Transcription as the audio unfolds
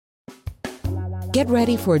Get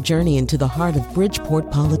ready for a journey into the heart of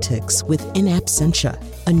Bridgeport politics with In Absentia,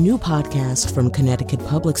 a new podcast from Connecticut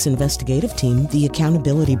Public's investigative team, The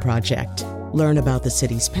Accountability Project. Learn about the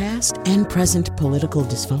city's past and present political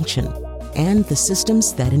dysfunction and the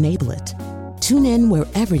systems that enable it. Tune in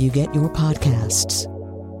wherever you get your podcasts.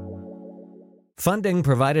 Funding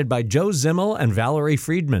provided by Joe Zimmel and Valerie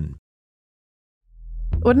Friedman.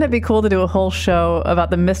 Wouldn't it be cool to do a whole show about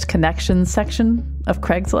the missed connections section of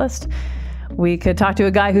Craigslist? We could talk to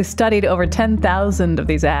a guy who studied over 10,000 of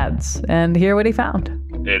these ads and hear what he found.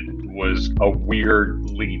 It was a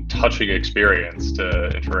weirdly touching experience to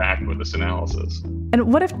interact with this analysis.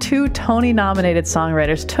 And what if two Tony-nominated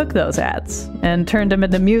songwriters took those ads and turned them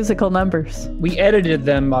into musical numbers? We edited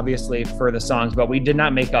them, obviously, for the songs, but we did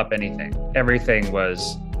not make up anything. Everything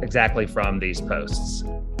was exactly from these posts.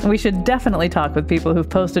 We should definitely talk with people who've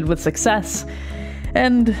posted with success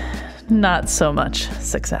and not so much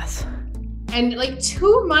success. And like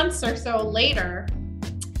 2 months or so later,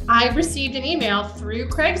 I received an email through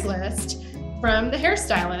Craigslist from the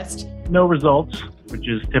hairstylist. No results, which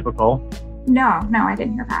is typical. No, I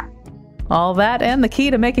didn't hear back. All that and the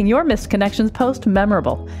key to making your missed connections post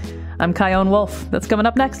memorable. I'm Kyone Wolf. That's coming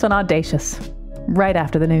up next on Audacious, right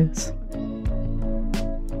after the news.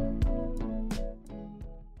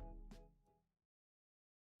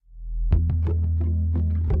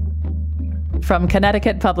 From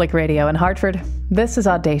Connecticut Public Radio in Hartford, this is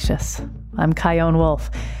Audacious. I'm Kyone Wolf.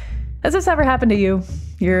 Has this ever happened to you?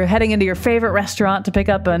 You're heading into your favorite restaurant to pick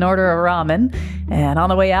up an order of ramen, and on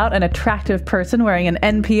the way out, an attractive person wearing an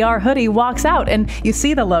NPR hoodie walks out, and you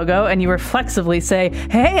see the logo, and you reflexively say,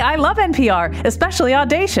 "Hey, I love NPR, especially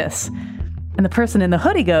Audacious." And the person in the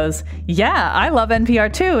hoodie goes, "Yeah, I love NPR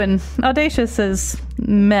too," and Audacious says,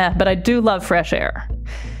 "Meh, but I do love fresh air."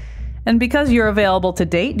 And because you're available to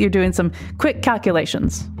date, you're doing some quick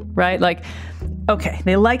calculations, right? Like, okay,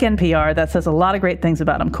 they like NPR. That says a lot of great things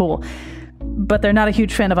about them. Cool. But they're not a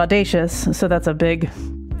huge fan of Audacious, so that's a big,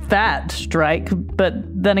 fat strike. But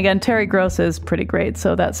then again, Terry Gross is pretty great,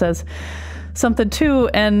 so that says something too.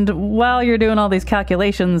 And while you're doing all these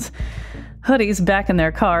calculations, Hoodie's back in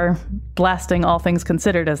their car, blasting All Things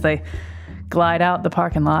Considered as they glide out the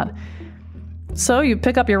parking lot. So you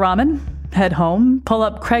pick up your ramen, head home, pull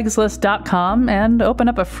up Craigslist.com, and open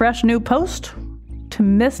up a fresh new post to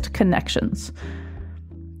missed connections.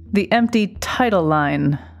 The empty title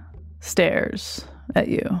line stares at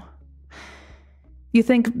you. You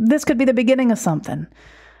think this could be the beginning of something.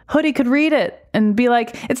 Hoodie could read it and be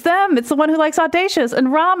like, "It's them, it's the one who likes Audacious and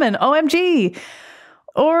ramen, OMG."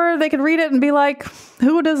 Or they could read it and be like,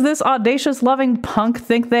 "Who does this Audacious-loving punk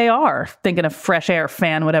think they are?" Thinking a fresh air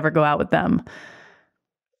fan would ever go out with them.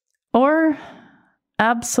 Or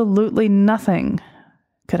absolutely nothing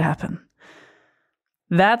could happen.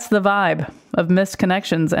 That's the vibe of missed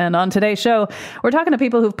connections. And on today's show, we're talking to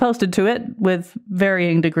people who've posted to it with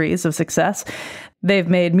varying degrees of success. They've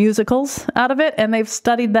made musicals out of it, and they've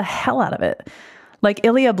studied the hell out of it. Like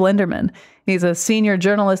Ilya Blinderman. He's a senior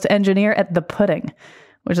journalist engineer at The Pudding,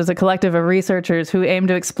 which is a collective of researchers who aim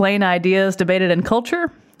to explain ideas debated in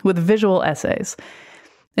culture with visual essays.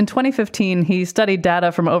 In 2015, he studied data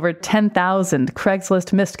from over 10,000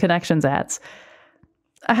 Craigslist missed connections ads.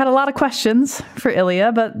 I had a lot of questions for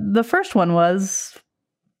Ilya, but the first one was,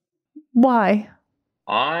 why?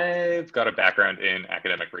 I've got a background in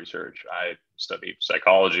academic research. I studied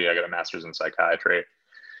psychology. I got a master's in psychiatry.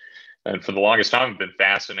 And for the longest time, I've been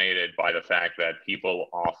fascinated by the fact that people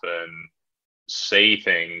often say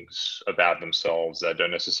things about themselves that don't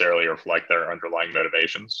necessarily reflect their underlying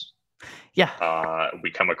motivations. Yeah. We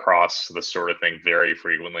come across this sort of thing very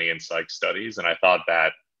frequently in psych studies. And I thought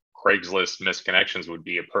that Craigslist missed connections would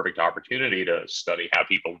be a perfect opportunity to study how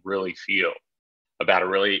people really feel about a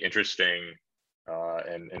really interesting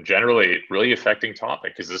and generally really affecting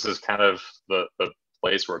topic. Because this is kind of the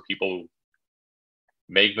place where people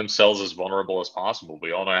make themselves as vulnerable as possible.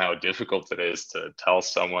 We all know how difficult it is to tell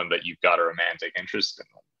someone that you've got a romantic interest in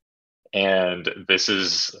them. And this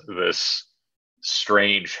is this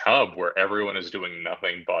strange hub where everyone is doing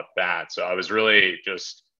nothing but that. So I was really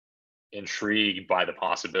just intrigued by the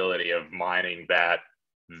possibility of mining that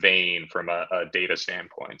vein from a data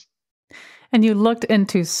standpoint. And you looked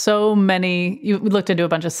into you looked into a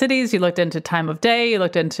bunch of cities, you looked into time of day, you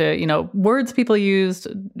looked into, words people used,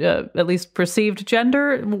 at least perceived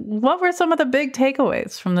gender. What were some of the big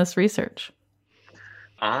takeaways from this research?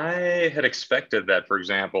 I had expected that, for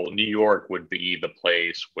example, New York would be the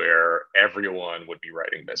place where everyone would be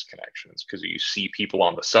writing missed connections because you see people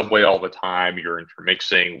on the subway all the time. You're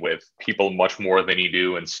intermixing with people much more than you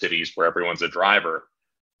do in cities where everyone's a driver.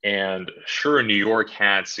 And sure, New York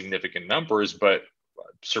had significant numbers, but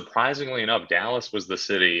surprisingly enough, Dallas was the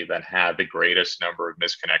city that had the greatest number of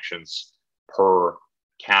misconnections per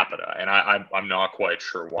capita. And I'm not quite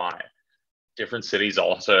sure why. Different cities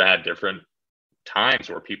also had different times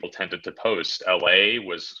where people tended to post. LA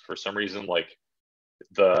was, for some reason, like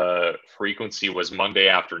the frequency was Monday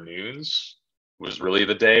afternoons was really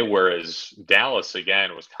the day, whereas Dallas,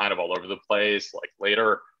 again, was kind of all over the place, like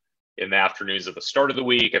later in the afternoons at the start of the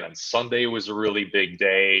week, and then Sunday was a really big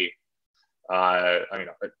day.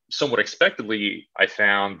 Somewhat expectedly, I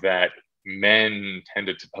found that men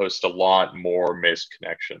tended to post a lot more missed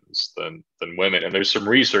connections than women. And there's some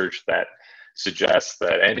research that suggests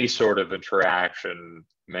that any sort of interaction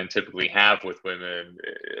men typically have with women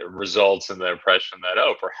results in the impression that,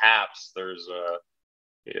 oh, perhaps there's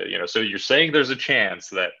so you're saying there's a chance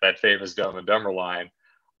that that famous Dumb and Dumber line,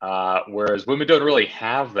 whereas women don't really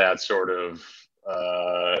have that sort of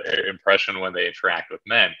impression when they interact with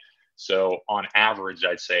men. So on average,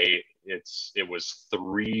 I'd say it was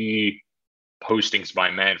 3 postings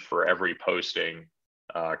by men for every posting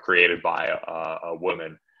created by a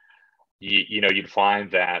woman. You'd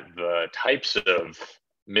find that the types of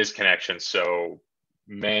misconnections, so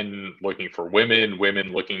men looking for women,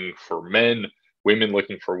 women looking for men, women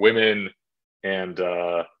looking for women, and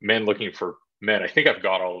men looking for men. I think I've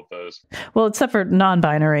got all of those. Well, except for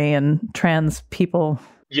non-binary and trans people.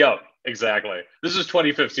 Yeah, exactly. This is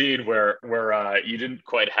 2015 where you didn't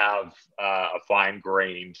quite have a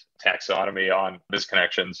fine-grained taxonomy on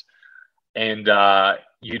misconnections. And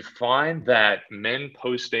you'd find that men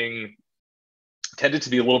posting tended to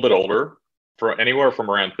be a little bit older, for anywhere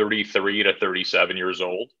from around 33 to 37 years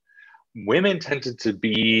old. Women tended to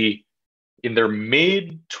be in their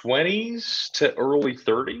mid-20s to early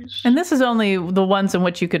 30s. And this is only the ones in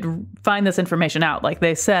which you could find this information out, like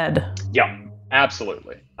they said. Yeah,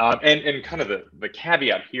 absolutely. And kind of the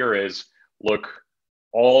caveat here is, look,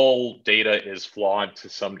 all data is flawed to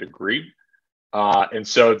some degree. And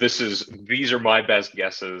so these are my best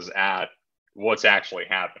guesses at what's actually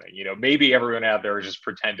happening. Maybe everyone out there is just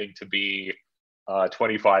pretending to be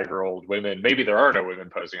 25-year-old women. Maybe there are no women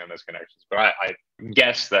posting on misconnections, but I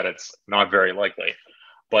guess that it's not very likely.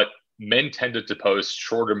 But men tended to post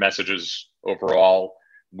shorter messages overall.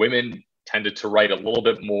 Women tended to write a little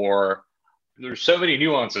bit more. There's so many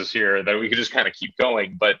nuances here that we could just kind of keep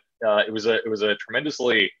going, but it was a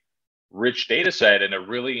tremendously rich data set and a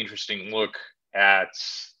really interesting look at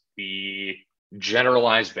the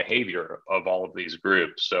generalized behavior of all of these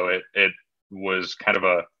groups. So it was kind of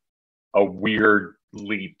a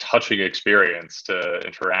weirdly touching experience to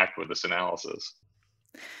interact with this analysis.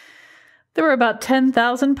 There were about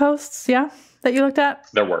 10,000 posts, that you looked at?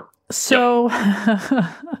 There were. So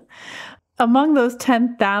yep. Among those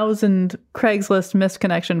 10,000 Craigslist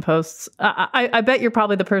misconnection posts, I bet you're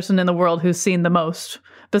probably the person in the world who's seen the most,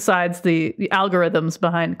 besides the algorithms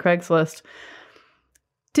behind Craigslist.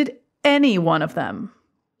 Did any one of them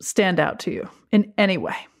stand out to you in any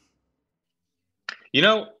way?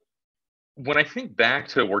 When I think back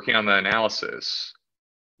to working on the analysis,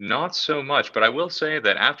 not so much, but I will say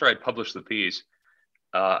that after I'd published the piece,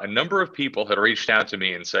 a number of people had reached out to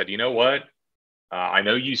me and said, you know what? I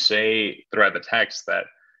know you say throughout the text that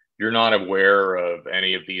you're not aware of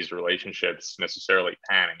any of these relationships necessarily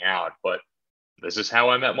panning out, but this is how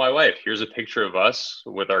I met my wife. Here's a picture of us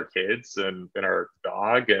with our kids and our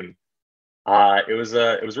dog. And it was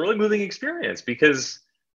a really moving experience because,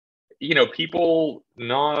 people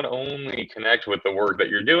not only connect with the work that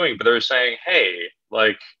you're doing, but they're saying, hey,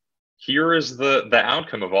 like, here is the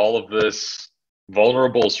outcome of all of this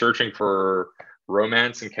vulnerable searching for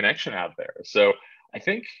romance and connection out there. So I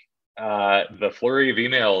think the flurry of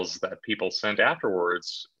emails that people sent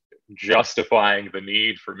afterwards justifying the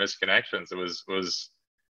need for misconnections, it was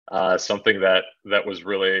something that was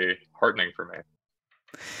really heartening for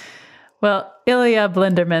me. Well, Ilya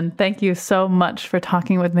Blinderman, thank you so much for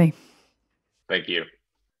talking with me. Thank you.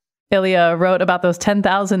 Ilya wrote about those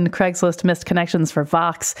 10,000 Craigslist missed connections for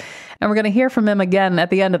Vox, and we're going to hear from him again at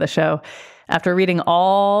the end of the show. After reading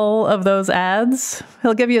all of those ads,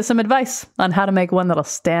 he'll give you some advice on how to make one that'll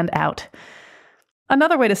stand out.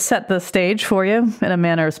 Another way to set the stage for you, in a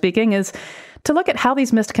manner of speaking, is to look at how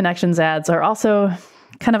these missed connections ads are also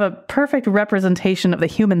kind of a perfect representation of the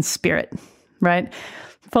human spirit, right?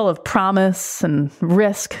 Full of promise and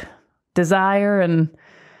risk, desire, and,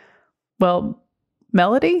 well,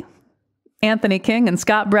 melody. Anthony King and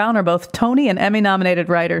Scott Brown are both Tony and Emmy-nominated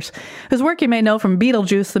writers, whose work you may know from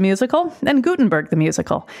Beetlejuice the Musical and Gutenberg the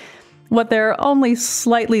Musical. What they're only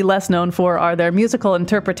slightly less known for are their musical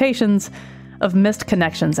interpretations of missed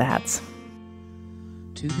connections ads.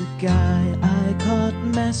 To the guy I caught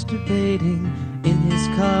masturbating in his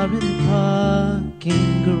car in the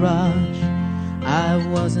parking garage, I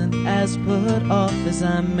wasn't as put off as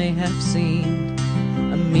I may have seemed.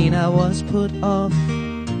 I mean, I was put off,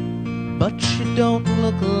 but you don't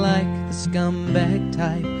look like the scumbag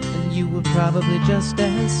type, and you were probably just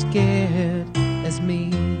as scared as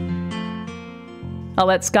me. I'll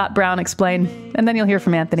let Scott Brown explain, and then you'll hear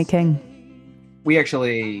from Anthony King. We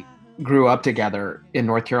actually grew up together in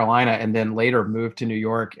North Carolina and then later moved to New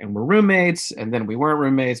York and were roommates. And then we weren't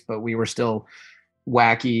roommates, but we were still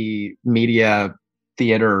wacky media,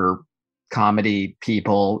 theater, comedy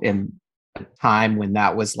people in a time when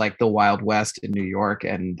that was like the Wild West in New York.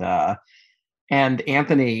 And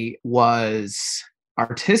Anthony was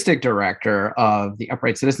artistic director of the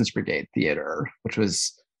Upright Citizens Brigade Theater, which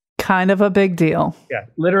was kind of a big deal. Yeah,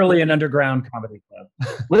 literally an underground comedy club.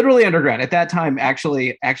 Literally underground at that time.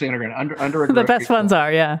 Actually underground. Under The best ones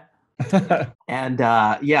are, yeah. And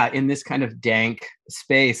in this kind of dank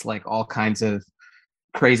space, like all kinds of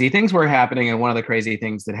crazy things were happening. And one of the crazy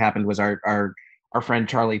things that happened was our friend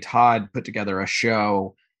Charlie Todd put together a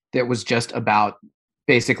show that was just about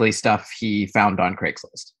basically stuff he found on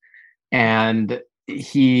Craigslist, and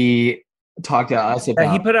he talked to us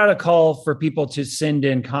about. He put out a call for people to send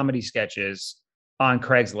in comedy sketches on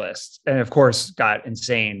Craigslist, and of course got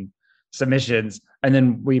insane submissions. And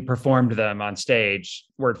then we performed them on stage,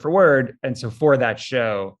 word for word. And so for that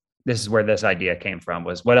show, this is where this idea came from: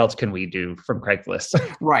 was what else can we do from Craigslist?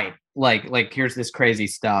 Right, like here's this crazy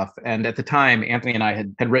stuff. And at the time, Anthony and I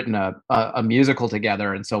had written a musical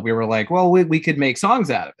together, and so we were like, well, we could make songs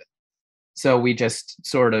out of it. So we just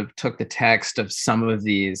sort of took the text of some of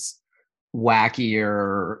these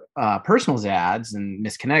wackier personals ads and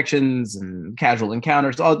misconnections and casual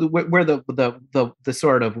encounters, all where the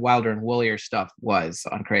sort of wilder and woollier stuff was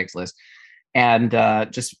on Craigslist, and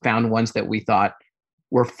just found ones that we thought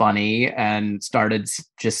were funny and started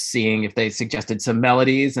just seeing if they suggested some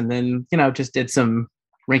melodies, and then just did some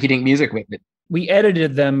rinky-dink music with it. We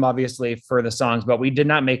edited them obviously for the songs, but we did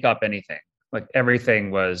not make up anything. Like everything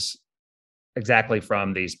was exactly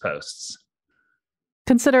from these posts.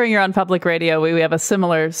 Considering you're on public radio, we have a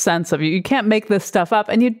similar sense of you can't make this stuff up,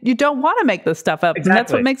 and you don't want to make this stuff up. Exactly. And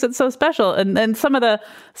that's what makes it so special. And some of the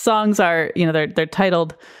songs are, they're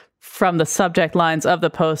titled from the subject lines of the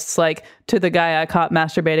posts, like "To the guy I caught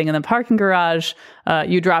masturbating in the parking garage,"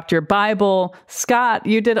 "You dropped your Bible." Scott,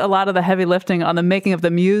 you did a lot of the heavy lifting on the making of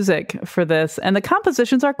the music for this, and the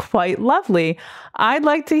compositions are quite lovely. I'd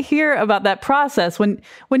like to hear about that process when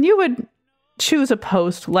you would choose a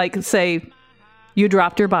post, like say, "You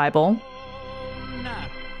dropped your Bible."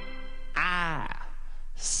 I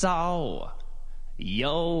saw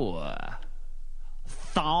your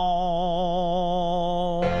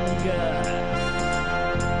thong.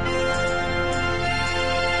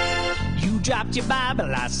 You dropped your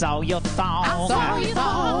Bible, I saw your thong. I saw your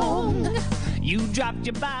thong. You dropped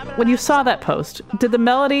your Bible. When you saw that post, did the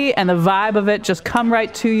melody and the vibe of it just come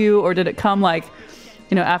right to you, or did it come like,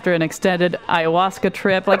 after an extended ayahuasca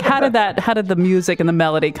trip? Like, how did the music and the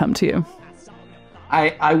melody come to you?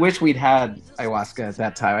 I wish we'd had ayahuasca at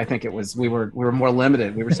that time. I think we were more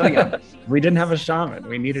limited. We were so young. We didn't have a shaman.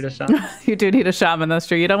 We needed a shaman. You do need a shaman, that's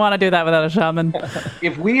true. You don't want to do that without a shaman.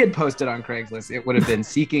 If we had posted on Craigslist, it would have been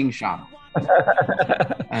seeking shaman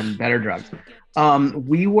and better drugs.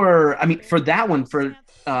 For that one, for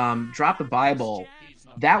Drop the Bible,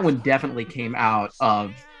 that one definitely came out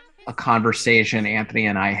of a conversation Anthony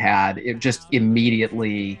and I had. It just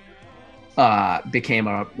immediately became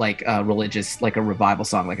a religious, like a revival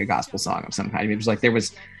song, like a gospel song of some kind. It was like there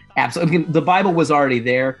was absolutely, the Bible was already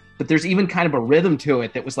there, but there's even kind of a rhythm to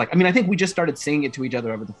it that was like, I think we just started singing it to each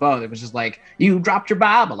other over the phone. It was just like, "You dropped your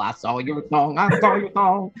Bible, I saw your thong, I saw your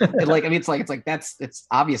thong." And it's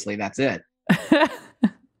obviously that's it.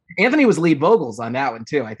 Anthony was lead vocals on that one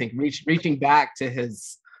too. I think reaching back to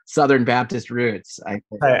his Southern Baptist roots. I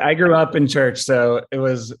grew up in church, so it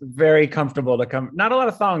was very comfortable to come. Not a lot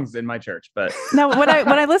of thongs in my church, but now when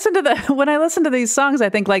I listen to these songs, I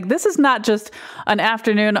think like this is not just an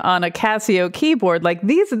afternoon on a Casio keyboard. Like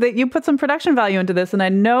that you put some production value into this, and I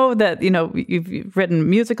know that you've written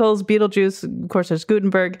musicals, Beetlejuice, of course. There's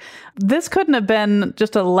Gutenberg. This couldn't have been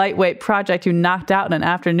just a lightweight project you knocked out in an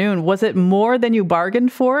afternoon. Was it more than you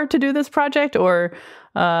bargained for to do this project, or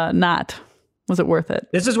not? Was it worth it?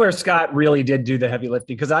 This is where Scott really did do the heavy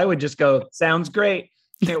lifting, because I would just go, "Sounds great.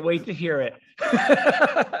 Can't wait to hear it."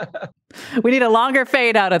 We need a longer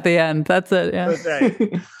fade out at the end. That's it. Yeah. That's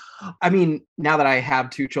right. Now that I have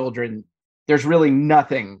two children, there's really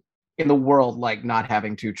nothing in the world like not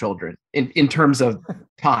having two children in terms of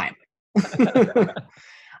time.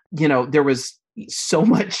 there was so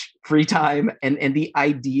much free time, and the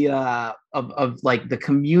idea of like the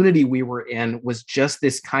community we were in was just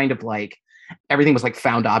this kind of like, everything was like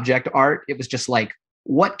found object art. It was just like,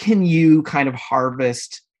 what can you kind of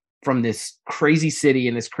harvest from this crazy city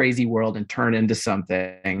and this crazy world and turn into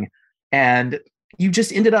something? And you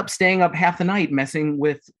just ended up staying up half the night messing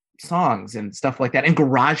with songs and stuff like that. And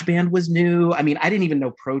GarageBand was new. I mean, I didn't even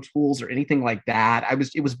know Pro Tools or anything like that.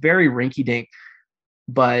 It was very rinky dink,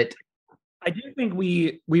 but I do think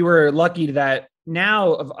we were lucky that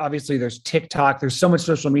now, obviously there's TikTok, there's so much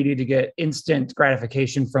social media to get instant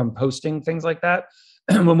gratification from posting things like that.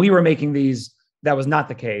 When we were making these, that was not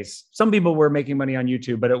the case. Some people were making money on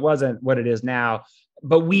YouTube, but it wasn't what it is now.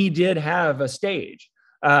 But we did have a stage,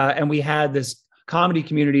 and we had this comedy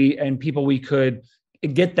community and people we could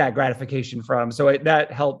get that gratification from. So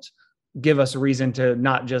that helped give us a reason to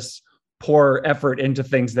not just pour effort into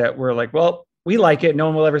things that were like, well, we like it, no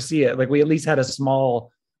one will ever see it. Like, we at least had a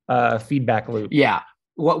small feedback loop. Yeah.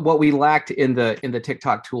 What we lacked in the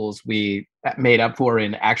TikTok tools, we made up for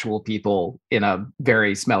in actual people in a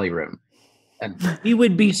very smelly room. And we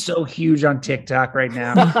would be so huge on TikTok right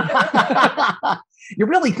now. You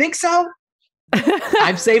really think so?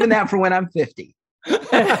 I'm saving that for when I'm 50.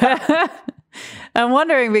 I'm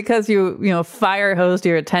wondering, because you fire hosed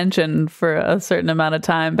your attention for a certain amount of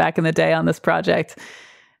time back in the day on this project,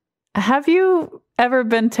 have you ever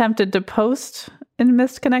been tempted to post in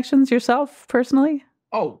Missed Connections yourself personally?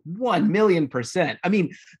 Oh, 1,000,000%. I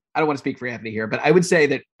mean, I don't want to speak for Anthony here, but I would say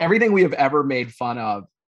that everything we have ever made fun of,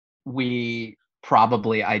 we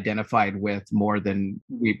probably identified with more than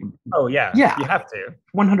we. Oh, yeah. Yeah. You have to.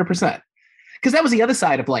 100%. Because that was the other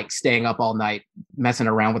side of like staying up all night, messing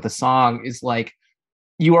around with a song, is like,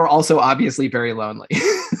 you are also obviously very lonely.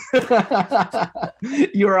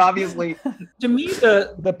 You are obviously. To me,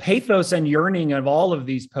 the pathos and yearning of all of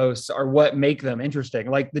these posts are what make them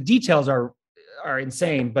interesting. Like, the details are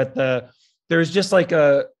insane, but there's just like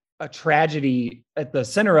a tragedy at the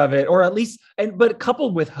center of it, or at least, but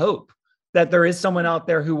coupled with hope that there is someone out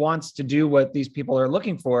there who wants to do what these people are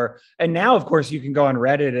looking for. And now, of course, you can go on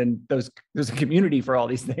Reddit and there's a community for all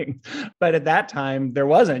these things. But at that time, there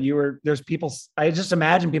wasn't. There's people, I just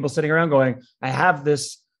imagine people sitting around going, I have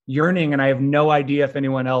this yearning and I have no idea if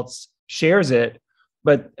anyone else shares it.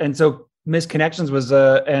 And so Missed Connections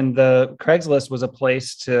and the Craigslist was a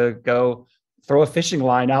place to go throw a fishing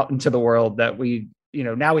line out into the world that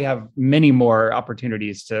now we have many more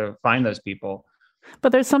opportunities to find those people.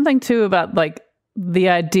 But there's something too about like the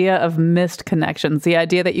idea of missed connections, the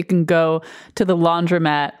idea that you can go to the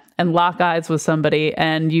laundromat and lock eyes with somebody,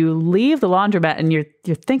 and you leave the laundromat and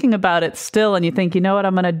you're thinking about it still, and you think, you know what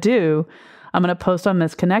I'm going to do? I'm going to post on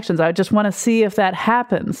Missed Connections. I just want to see if that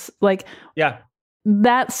happens. Like, yeah,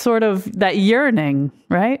 that sort of, that yearning,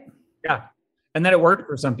 right? Yeah. And that it worked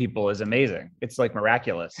for some people is amazing. It's like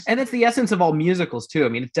miraculous. And it's the essence of all musicals too. I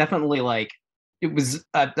mean, it's definitely like, it was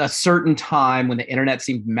a certain time when the internet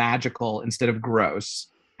seemed magical instead of gross.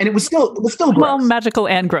 And it was still gross. Well, magical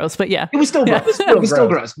and gross, but yeah. It was still gross. It was still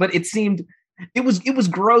gross, but it seemed, it was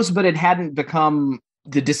gross, but it hadn't become,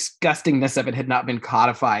 the disgustingness of it had not been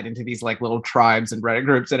codified into these like little tribes and Reddit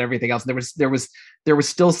groups and everything else. There was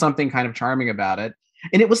still something kind of charming about it.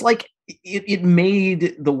 And it was like, it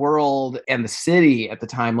made the world and the city at the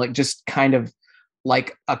time, like just kind of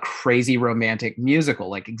like a crazy romantic musical,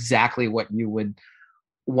 like exactly what you would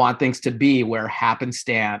want things to be, where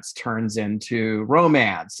happenstance turns into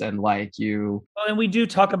romance. And like and we do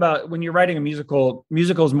talk about, when you're writing a musical,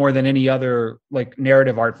 musicals more than any other like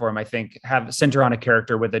narrative art form, I think, have center on a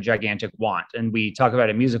character with a gigantic want. And we talk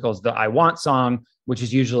about in musicals, the I Want song, which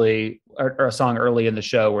is usually a song early in the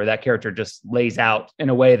show where that character just lays out in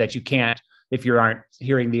a way that you can't, if you aren't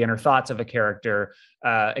hearing the inner thoughts of a character,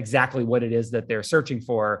 exactly what it is that they're searching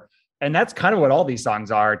for. And that's kind of what all these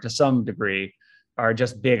songs are to some degree, are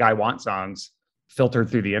just big I Want songs filtered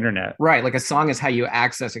through the internet. Right. Like a song is how you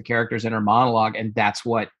access a character's inner monologue. And that's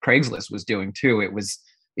what Craigslist was doing too. It was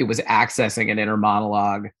accessing an inner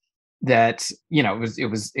monologue that, it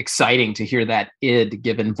was exciting to hear that id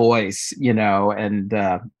given voice, and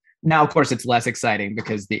now of course it's less exciting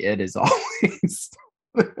because the id is always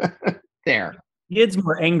there. The id's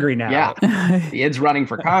more angry now. Yeah. The id's running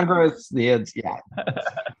for Congress. The id's, yeah.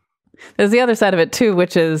 There's the other side of it too,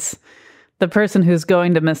 which is the person who's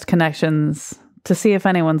going to Missed Connections to see if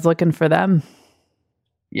anyone's looking for them.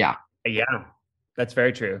 Yeah. Yeah. That's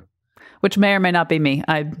very true. Which may or may not be me.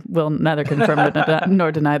 I will neither confirm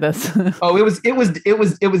nor deny this. Oh, it was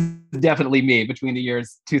definitely me between the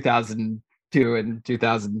years 2002 and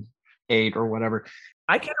 2008 or whatever.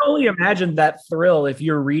 I can only imagine that thrill if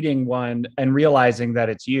you're reading one and realizing that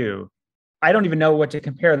it's you. I don't even know what to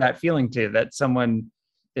compare that feeling to, that someone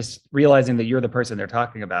is realizing that you're the person they're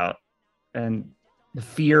talking about, and the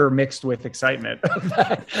fear mixed with excitement of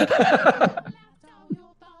that.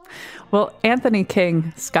 Well, Anthony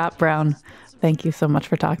King, Scott Brown, thank you so much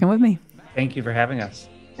for talking with me. Thank you for having us.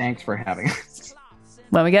 Thanks for having us.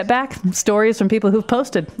 When we get back, stories from people who've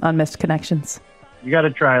posted on Missed Connections. You got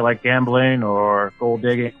to try like gambling or gold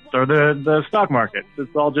digging or the stock market.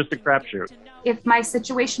 It's all just a crapshoot. If my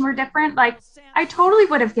situation were different, like I totally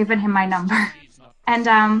would have given him my number. And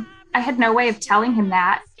I had no way of telling him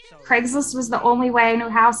that. Craigslist was the only way I knew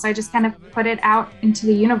how, so I just kind of put it out into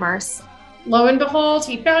the universe. Lo and behold,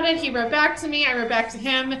 he found it. He wrote back to me. I wrote back to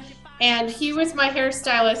him. And he was my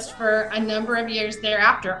hairstylist for a number of years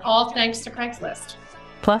thereafter, all thanks to Craigslist.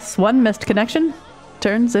 Plus, one missed connection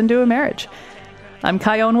turns into a marriage. I'm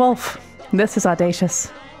Kyone Wolf. This is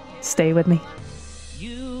Audacious. Stay with me.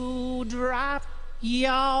 You drop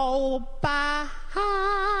your Bible,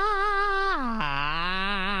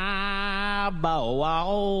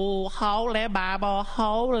 Holy Bible,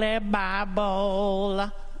 Holy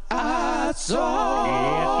Bible. I saw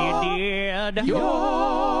if you did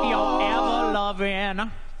your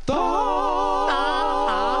ever-loving thong.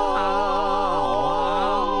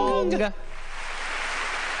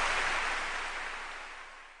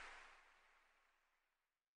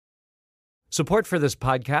 Support for this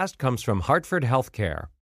podcast comes from Hartford Healthcare.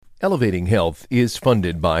 Elevating Health is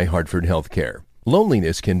funded by Hartford Healthcare.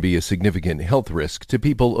 Loneliness can be a significant health risk to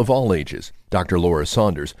people of all ages. Dr. Laura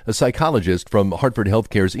Saunders, a psychologist from Hartford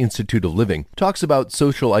Healthcare's Institute of Living, talks about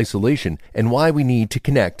social isolation and why we need to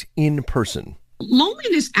connect in person.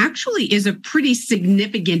 Loneliness actually is a pretty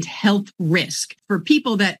significant health risk for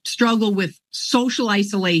people that struggle with social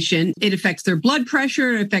isolation. It affects their blood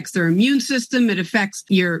pressure, it affects their immune system, it affects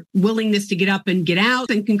your willingness to get up and get out,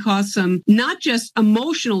 and can cause some not just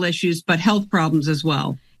emotional issues, but health problems as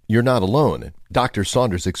well. You're not alone. Dr.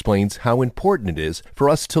 Saunders explains how important it is for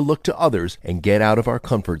us to look to others and get out of our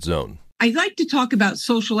comfort zone. I like to talk about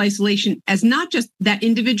social isolation as not just that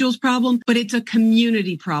individual's problem, but it's a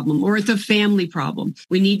community problem or it's a family problem.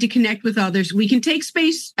 We need to connect with others. We can take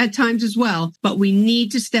space at times as well, but we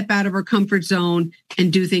need to step out of our comfort zone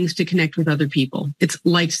and do things to connect with other people. It's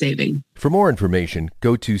life-saving. For more information,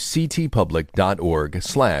 go to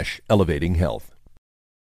ctpublic.org/elevatinghealth.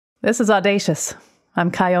 This is Audacious.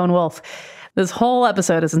 I'm Kyone Wolf. This whole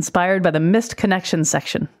episode is inspired by the missed connections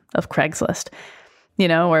section of Craigslist. You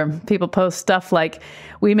know, where people post stuff like,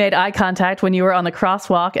 we made eye contact when you were on the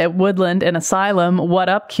crosswalk at Woodland and Asylum. What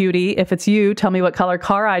up, cutie? If it's you, tell me what color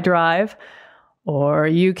car I drive. Or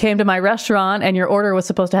you came to my restaurant and your order was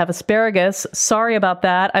supposed to have asparagus. Sorry about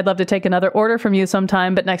that. I'd love to take another order from you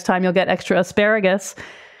sometime, but next time you'll get extra asparagus.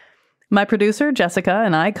 My producer, Jessica,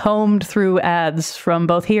 and I combed through ads from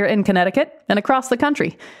both here in Connecticut and across the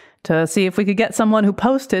country to see if we could get someone who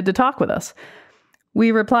posted to talk with us.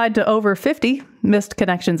 We replied to over 50 missed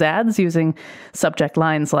connections ads using subject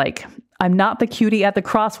lines like, I'm not the cutie at the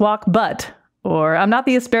crosswalk, but, or I'm not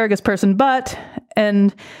the asparagus person, but,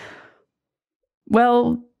 and,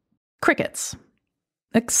 well, crickets.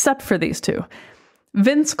 Except for these two.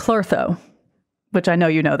 Vince Clortho, which I know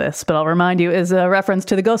you know this, but I'll remind you, is a reference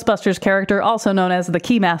to the Ghostbusters character also known as the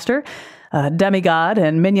Keymaster, a demigod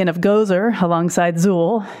and minion of Gozer alongside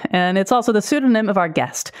Zool, and it's also the pseudonym of our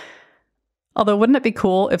guest. Although, wouldn't it be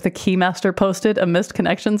cool if the Keymaster posted a missed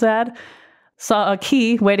connections ad? Saw a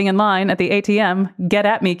key waiting in line at the ATM. Get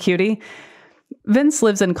at me, cutie. Vince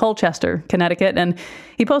lives in Colchester, Connecticut, and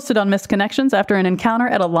he posted on missed connections after an encounter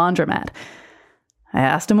at a laundromat. I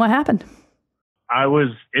asked him what happened. I was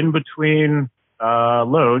in between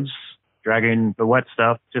loads, dragging the wet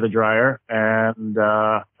stuff to the dryer, and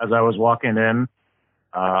as I was walking in,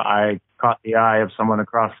 I caught the eye of someone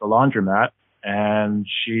across the laundromat, and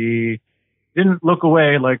she didn't look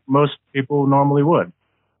away like most people normally would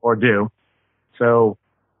or do. So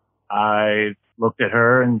I looked at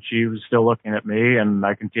her and she was still looking at me, and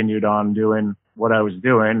I continued on doing what I was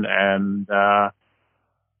doing, and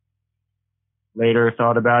later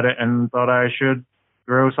thought about it and thought I should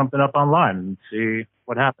throw something up online and see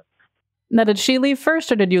what happens. Now, did she leave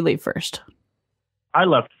first or did you leave first? I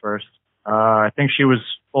left first. I think she was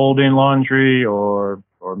folding laundry or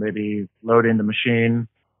maybe loading the machine.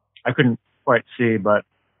 I couldn't quite see, but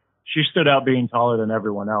she stood out being taller than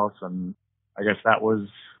everyone else, and I guess that was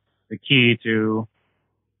the key to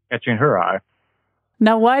catching her eye.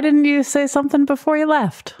 Now, why didn't you say something before you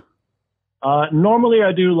left? Normally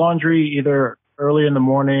I do laundry either early in the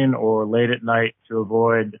morning or late at night to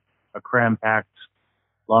avoid a cram-packed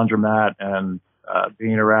laundromat and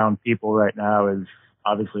being around people right now is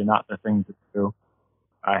obviously not the thing to do.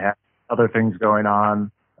 I have other things going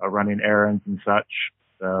on, running errands and such.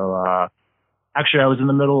 So actually, I was in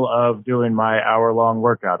the middle of doing my hour-long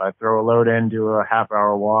workout. I throw a load in, do a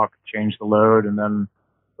half-hour walk, change the load, and then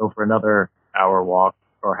go for another hour walk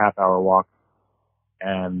or half-hour walk.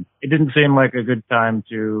 And it didn't seem like a good time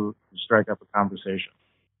to strike up a conversation.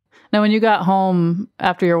 Now, when you got home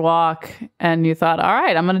after your walk and you thought, all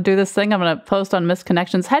right, I'm going to do this thing, I'm going to post on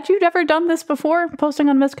Misconnections. Had you ever done this before, posting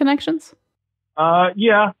on Misconnections?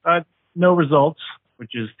 Yeah, no results,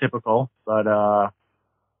 which is typical. But,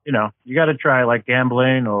 you got to try like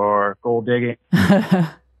gambling or gold digging.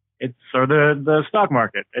 Or the stock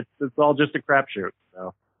market. It's all just a crapshoot.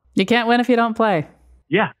 So. You can't win if you don't play.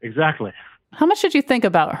 Yeah, exactly. How much did you think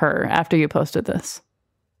about her after you posted this?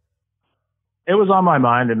 It was on my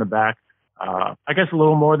mind in the back. I guess a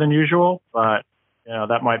little more than usual, but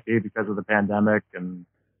that might be because of the pandemic and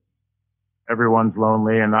everyone's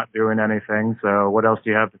lonely and not doing anything. So what else do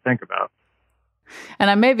you have to think about? And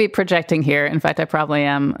I may be projecting here. In fact, I probably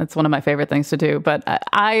am. It's one of my favorite things to do. But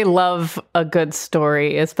I love a good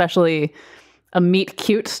story, especially a meet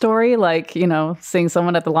cute story, like, seeing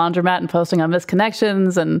someone at the laundromat and posting on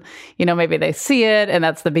Misconnections and, maybe they see it and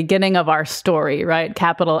that's the beginning of our story, right?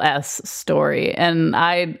 Capital S story. And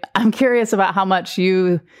I'm curious about how much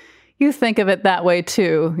you think of it that way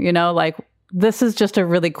too, like this is just a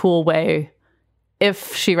really cool way.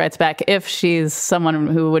 If she writes back, if she's someone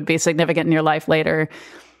who would be significant in your life later,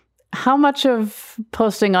 how much of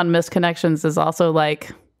posting on Misconnections is also like,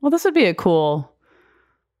 well, this would be a cool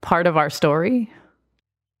part of our story?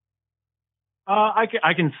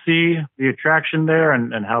 I can see the attraction there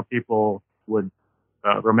and how people would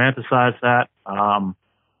romanticize that. I'm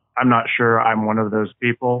not sure I'm one of those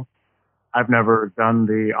people. I've never done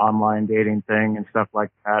the online dating thing and stuff like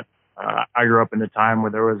that. I grew up in a time where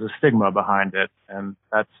there was a stigma behind it, and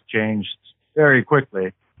that's changed very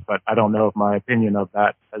quickly. But I don't know if my opinion of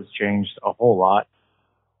that has changed a whole lot.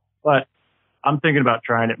 But I'm thinking about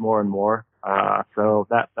trying it more and more. So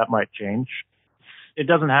that might change. It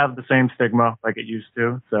doesn't have the same stigma like it used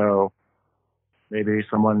to. So maybe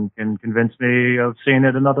someone can convince me of seeing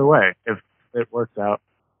it another way if it works out.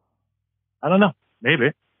 I don't know.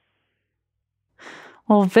 Maybe.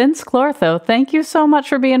 Well, Vince Clortho, thank you so much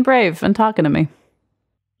for being brave and talking to me.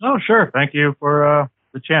 Oh, sure. Thank you for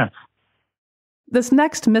the chance. This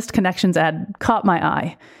next Misconnections ad caught my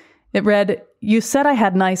eye. It read, "You said I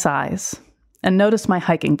had nice eyes and noticed my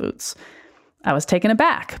hiking boots. I was taken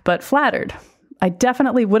aback, but flattered. I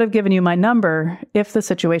definitely would have given you my number if the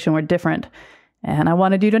situation were different, and I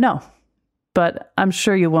wanted you to know. But I'm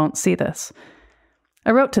sure you won't see this."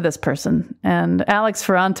 I wrote to this person, and Alex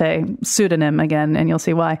Ferrante, pseudonym again, and you'll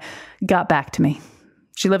see why, got back to me.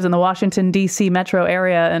 She lives in the Washington, D.C. metro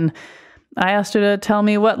area, and I asked her to tell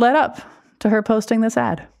me what led up to her posting this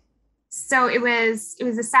ad. So it was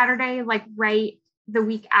a Saturday, like right the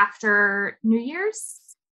week after New Year's,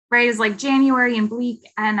 right? It was like January and bleak,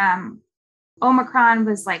 and Omicron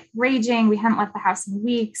was like raging. We hadn't left the house in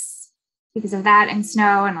weeks because of that and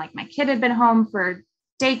snow, and like my kid had been home for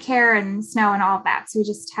daycare and snow and all of that. So we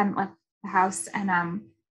just hadn't left the house. And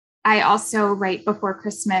I also, right before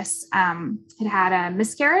Christmas, had a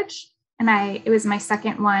miscarriage, and it was my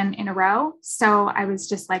second one in a row. So I was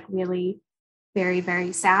just like really very,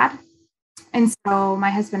 very sad. And so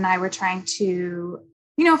my husband and I were trying to,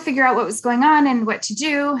 figure out what was going on and what to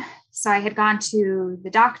do. So I had gone to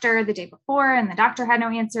the doctor the day before, and the doctor had no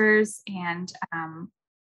answers. And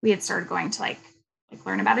we had started going to like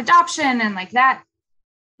learn about adoption and like that.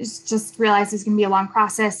 Just realized it was going to be a long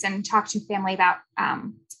process, and talked to family about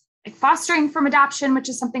like fostering from adoption, which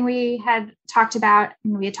is something we had talked about.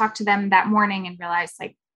 And we had talked to them that morning and realized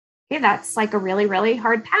like, hey, that's like a really, really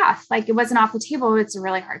hard path. Like it wasn't off the table. It's a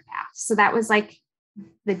really hard path. So that was like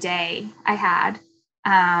the day I had.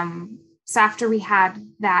 So after we had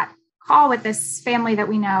that call with this family that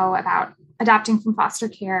we know about adopting from foster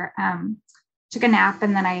care, took a nap,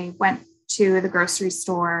 and then I went to the grocery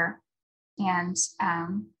store. And I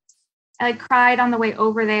like cried on the way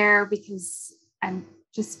over there because I've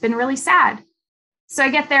just been really sad. So I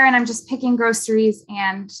get there and I'm just picking groceries,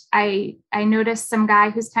 and I noticed some guy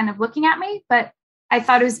who's kind of looking at me, but I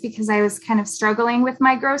thought it was because I was kind of struggling with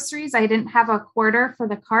my groceries. I didn't have a quarter for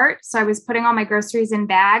the cart. So I was putting all my groceries in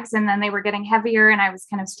bags, and then they were getting heavier and I was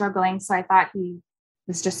kind of struggling. So I thought he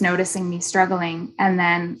was just noticing me struggling. And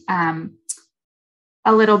then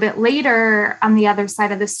a little bit later, on the other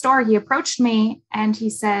side of the store, he approached me and he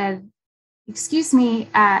said, "Excuse me,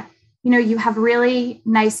 you have really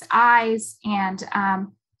nice eyes, and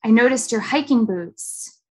I noticed your hiking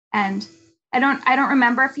boots." And I don't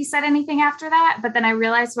remember if he said anything after that, but then I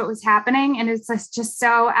realized what was happening, and it's just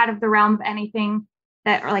so out of the realm of anything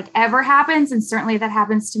that like ever happens. And certainly that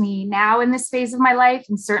happens to me now in this phase of my life,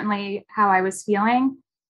 and certainly how I was feeling.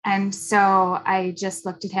 And so I just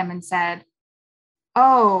looked at him and said,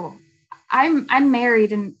 "Oh, I'm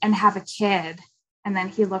married and have a kid." And then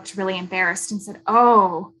he looked really embarrassed and said,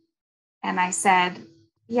 "Oh." And I said,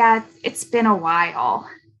 "Yeah, it's been a while."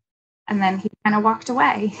 And then he kind of walked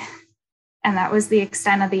away. And that was the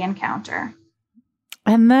extent of the encounter.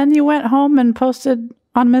 And then you went home and posted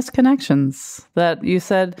on Misconnections that you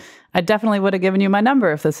said, "I definitely would have given you my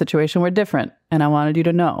number if the situation were different, and I wanted you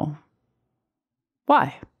to know."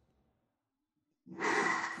 Why?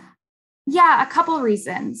 Yeah, a couple of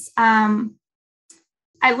reasons.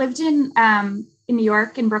 I lived in New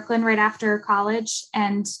York, in Brooklyn, right after college.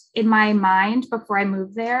 And in my mind, before I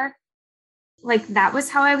moved there, like that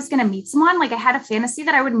was how I was going to meet someone. Like I had a fantasy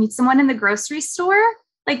that I would meet someone in the grocery store.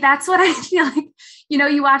 Like that's what I feel like,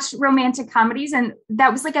 you watch romantic comedies, and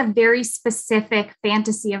that was like a very specific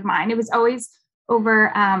fantasy of mine. It was always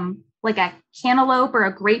over like a cantaloupe or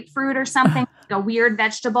a grapefruit or something, like a weird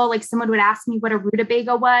vegetable. Like someone would ask me what a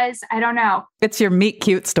rutabaga was. I don't know. It's your meet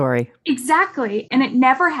cute story. Exactly. And it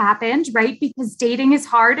never happened, right? Because dating is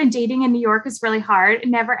hard, and dating in New York is really hard. It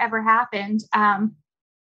never, ever happened.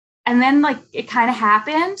 And then like it kind of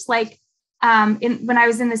happened like when I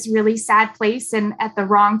was in this really sad place and at the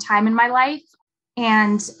wrong time in my life.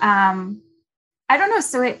 And I don't know.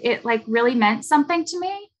 So it like really meant something to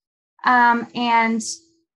me. And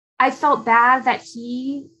I felt bad that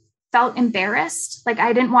he felt embarrassed. Like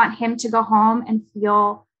I didn't want him to go home and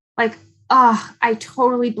feel like, oh, I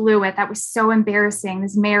totally blew it. That was so embarrassing.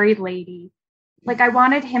 This married lady. Like I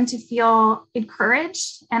wanted him to feel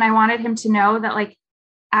encouraged, and I wanted him to know that like,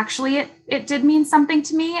 actually it did mean something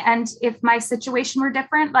to me. And if my situation were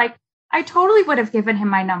different, like I totally would have given him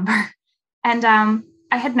my number. And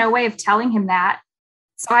I had no way of telling him that.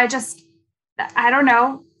 So I don't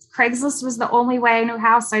know. Craigslist was the only way I knew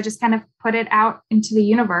how. So I just kind of put it out into the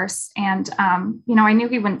universe. And, I knew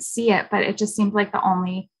he wouldn't see it, but it just seemed like the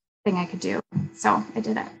only thing I could do. So I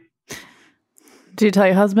did it. Did you tell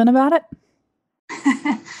your husband about it?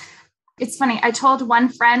 It's funny. I told one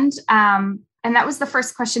friend, and that was the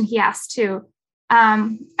first question he asked too.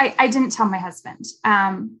 I didn't tell my husband.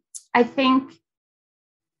 I think,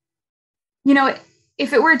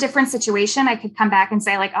 if it were a different situation, I could come back and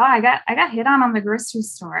say like, "Oh, I got hit on the grocery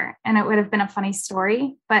store," and it would have been a funny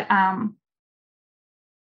story. But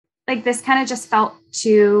like this kind of just felt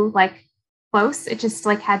too like close. It just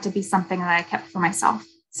like had to be something that I kept for myself.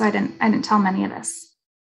 So I didn't tell him any of this.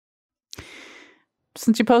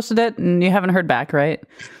 Since you posted it and you haven't heard back, right?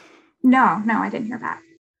 No, I didn't hear back.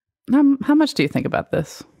 How much do you think about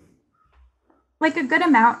this? Like a good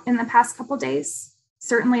amount in the past couple of days.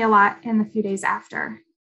 Certainly a lot in the few days after.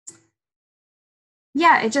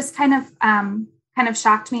 Yeah, it just kind of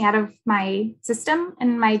shocked me out of my system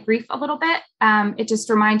and my grief a little bit. It just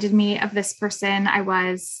reminded me of this person I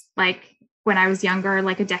was like when I was younger,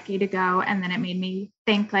 like a decade ago. And then it made me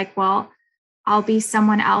think like, well, I'll be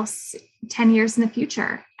someone else 10 years in the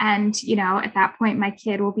future. And, at that point, my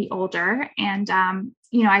kid will be older. And,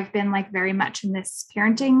 I've been like very much in this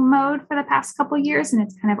parenting mode for the past couple of years, and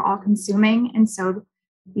it's kind of all consuming. And so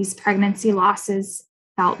these pregnancy losses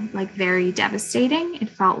felt like very devastating. It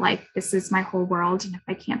felt like this is my whole world. And if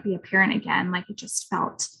I can't be a parent again, like it just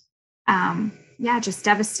felt, just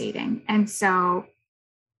devastating. And so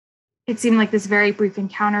it seemed like this very brief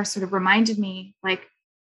encounter sort of reminded me like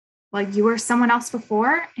you were someone else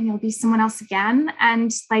before and you'll be someone else again.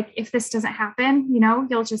 And like, if this doesn't happen,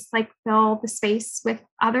 you'll just like fill the space with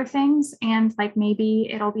other things, and like, maybe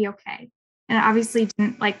it'll be okay. And it obviously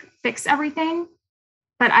didn't like fix everything,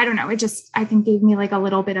 but I don't know. It just, I think gave me like a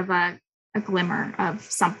little bit of a glimmer of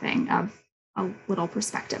something, of a little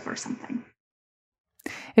perspective or something.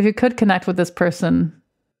 If you could connect with this person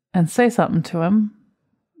and say something to him,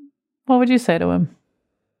 what would you say to him?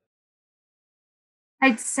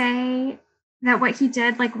 I'd say that what he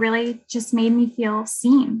did like really just made me feel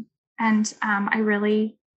seen. And I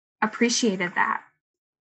really appreciated that.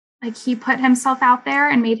 Like he put himself out there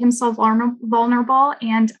and made himself vulnerable.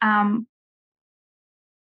 And I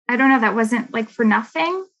don't know, that wasn't like for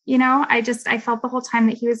nothing. I felt the whole time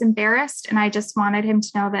that he was embarrassed, and I just wanted him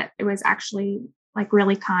to know that it was actually like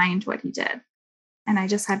really kind what he did. And I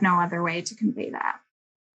just had no other way to convey that.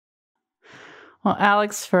 Well,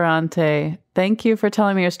 Alex Ferrante, thank you for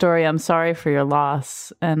telling me your story. I'm sorry for your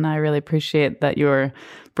loss, and I really appreciate that you were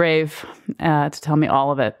brave to tell me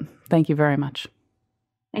all of it. Thank you very much.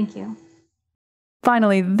 Thank you.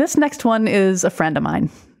 Finally, this next one is a friend of mine.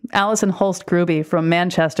 Alison Holst-Gruby from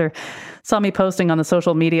Manchester saw me posting on the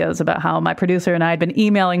social medias about how my producer and I had been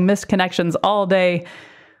emailing missed connections all day,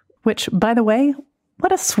 which, by the way,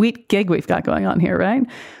 what a sweet gig we've got going on here, right?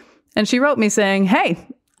 And she wrote me saying, hey,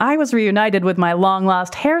 I was reunited with my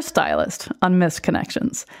long-lost hairstylist on Missed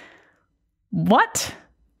Connections. What?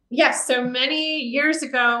 Yes. So many years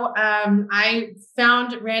ago, I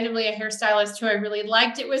found randomly a hairstylist who I really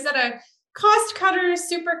liked. It was at a Cost Cutters,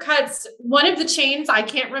 Supercuts, one of the chains. I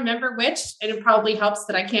can't remember which, and it probably helps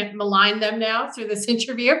that I can't malign them now through this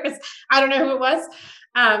interview because I don't know who it was.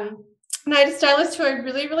 And I had a stylist who I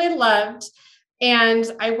really, really loved.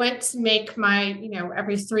 And I went to make my,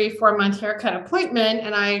 every 3-4 month haircut appointment,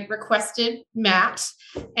 and I requested Matt,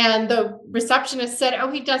 and the receptionist said, oh,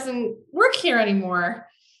 he doesn't work here anymore.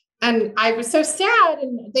 And I was so sad,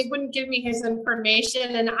 and they wouldn't give me his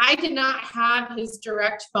information. And I did not have his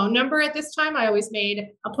direct phone number at this time. I always made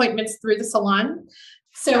appointments through the salon.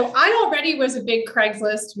 So I already was a big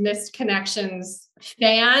Craigslist Missed Connections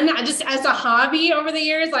fan. I just, as a hobby over the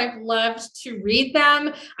years, I've loved to read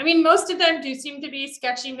them. I mean, most of them do seem to be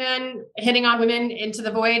sketchy men hitting on women into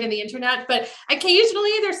the void in the internet, but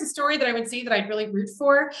occasionally there's a story that I would see that I'd really root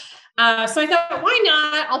for. So I thought, why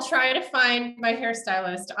not? I'll try to find my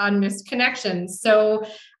hairstylist on Missed Connections. So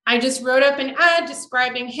I just wrote up an ad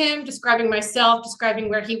describing him, describing myself, describing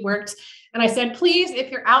where he worked. And I said, please, if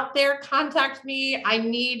you're out there, contact me. I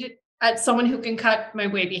need someone who can cut my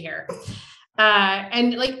wavy hair.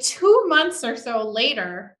 And like 2 months or so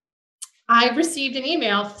later, I received an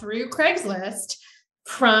email through Craigslist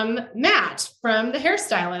from Matt, from the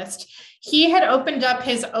hairstylist. He had opened up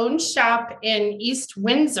his own shop in East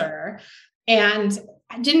Windsor, and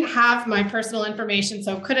I didn't have my personal information,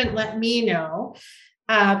 so couldn't let me know.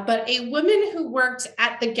 But a woman who worked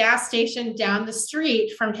at the gas station down the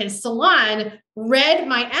street from his salon read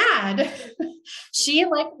my ad. She,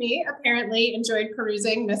 like me, apparently enjoyed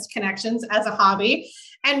perusing Missed Connections as a hobby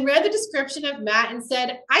and read the description of Matt and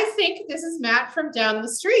said, I think this is Matt from down the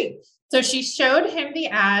street. So she showed him the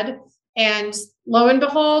ad, and lo and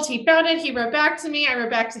behold, he found it. He wrote back to me. I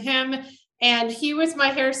wrote back to him. And he was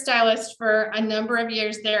my hairstylist for a number of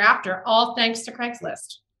years thereafter, all thanks to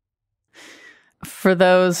Craigslist. For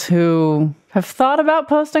those who have thought about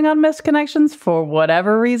posting on Missed Connections for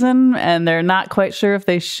whatever reason, and they're not quite sure if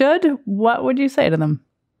they should, what would you say to them?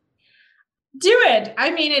 Do it. I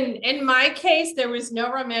mean, in my case, there was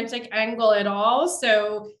no romantic angle at all.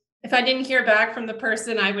 So if I didn't hear back from the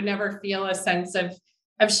person, I would never feel a sense of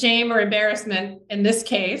shame or embarrassment. In this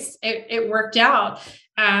case, it worked out.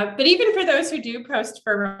 But even for those who do post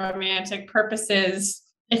for romantic purposes,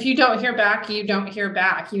 if you don't hear back, you don't hear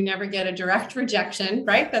back. You never get a direct rejection,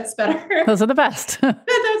 right? That's better. Those are the best. Those are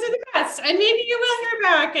the best. And maybe you will hear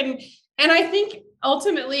back. And I think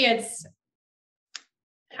ultimately it's,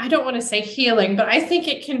 I don't want to say healing, but I think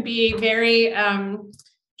it can be very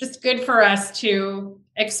just good for us to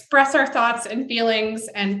express our thoughts and feelings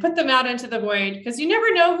and put them out into the void, because you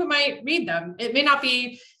never know who might read them. It may not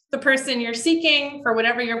be the person you're seeking for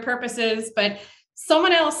whatever your purpose is, but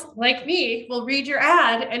someone else like me will read your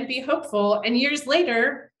ad and be hopeful, and years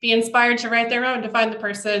later be inspired to write their own to find the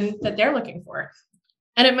person that they're looking for.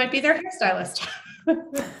 And it might be their hairstylist.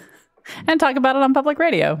 And talk about it on public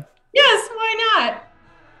radio. Yes, why not?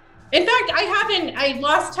 In fact, I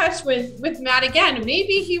lost touch with Matt again.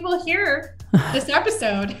 Maybe he will hear this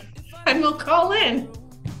episode and will call in.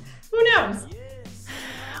 Who knows?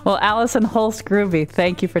 Well, Alison Holst-Gruby,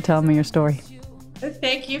 thank you for telling me your story.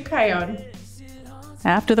 Thank you, Kion.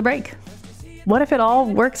 After the break, what if it all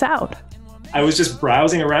works out? I was just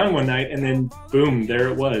browsing around one night, and then boom, there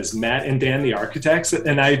it was, Matt and Dan, the architects.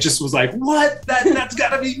 And I just was like, what? That's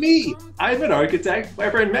gotta be me. I'm an architect. My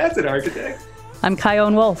friend Matt's an architect. I'm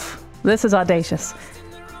Kion Wolf. This is Audacious.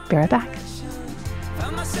 Be right back.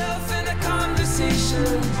 Found myself in a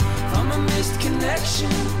conversation from a missed connection.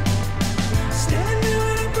 Standing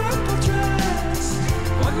in a purple dress,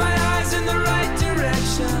 point my eyes in the right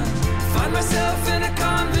direction. Find myself in a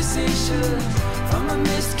conversation from a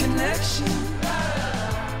missed connection.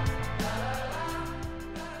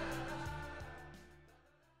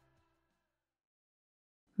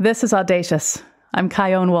 This is Audacious. I'm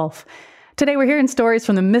Kion Wolf. Today we're hearing stories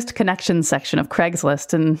from the Missed Connections section of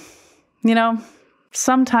Craigslist. And,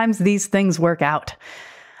 sometimes these things work out.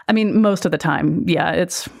 I mean, most of the time, yeah,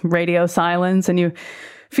 it's radio silence and you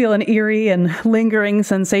feel an eerie and lingering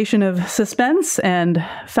sensation of suspense and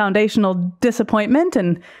foundational disappointment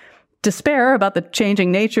and despair about the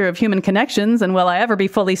changing nature of human connections. And will I ever be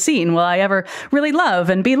fully seen? Will I ever really love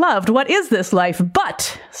and be loved? What is this life?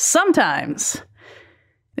 But sometimes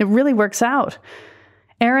it really works out.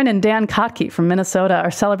 Aaron and Dan Kotke from Minnesota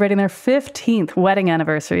are celebrating their 15th wedding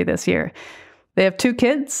anniversary this year. They have 2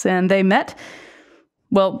 kids, and they met.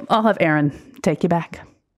 Well, I'll have Aaron take you back.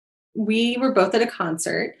 We were both at a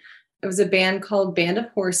concert. It was a band called Band of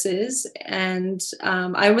Horses, and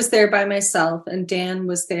I was there by myself, and Dan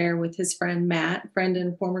was there with his friend Matt, friend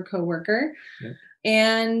and former coworker. Yep.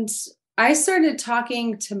 And I started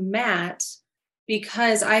talking to Matt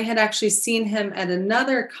because I had actually seen him at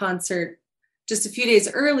another concert just a few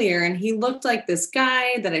days earlier, and he looked like this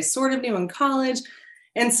guy that I sort of knew in college.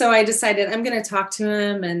 And so I decided I'm going to talk to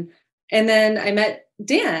him, and then I met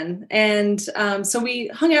Dan, and so we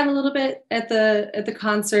hung out a little bit at the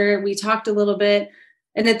concert. We talked a little bit,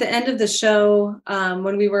 and at the end of the show,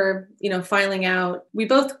 when we were filing out, we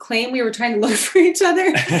both claimed we were trying to look for each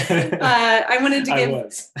other. I wanted to give.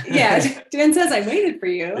 Dan says I waited for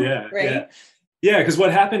you. Yeah, right. Yeah, because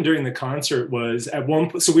what happened during the concert was at one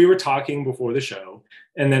point, so we were talking before the show,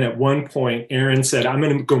 and then at one point, Aaron said, "I'm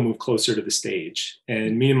going to go move closer to the stage,"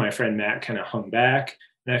 and me and my friend Matt kind of hung back.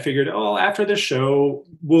 And I figured, after the show,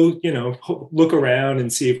 we'll, look around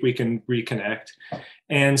and see if we can reconnect.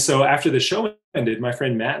 And so after the show ended, my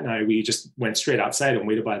friend Matt and I, we just went straight outside and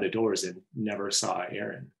waited by the doors and never saw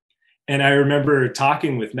Aaron. And I remember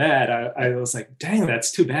talking with Matt. I was like, dang,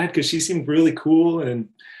 that's too bad, because she seemed really cool and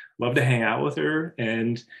loved to hang out with her.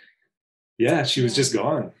 And yeah, she was just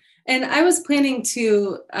gone. And I was planning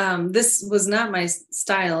to, this was not my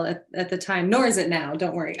style at the time, nor is it now,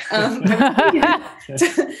 don't worry, to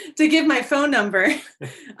give my phone number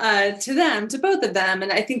to both of them.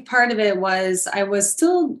 And I think part of it was I was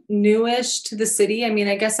still newish to the city. I mean,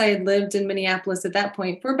 I guess I had lived in Minneapolis at that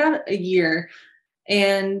point for about a year.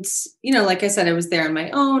 And, like I said, I was there on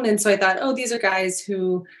my own. And so I thought, these are guys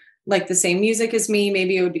who like the same music as me.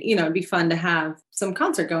 Maybe it would be, it'd be fun to have some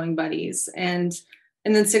concert going buddies.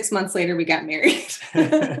 And then 6 months later, we got married.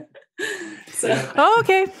 Okay.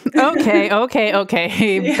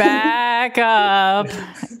 Yeah. Back up.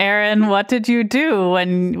 Aaron, what did you do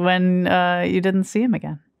when you didn't see him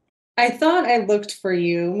again? I thought I looked for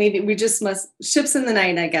you. Maybe we just ships in the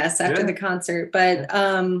night, I guess, after the concert. But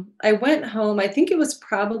I went home. I think it was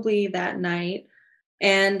probably that night,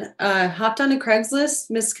 and hopped on a Craigslist,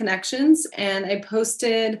 Missed Connections, and I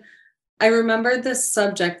posted. I remember the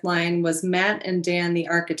subject line was Matt and Dan, the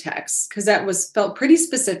architects, because that felt pretty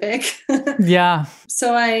specific. Yeah.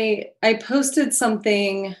 So I posted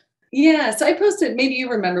something. Yeah. So I posted, maybe you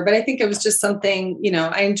remember, but I think it was just something,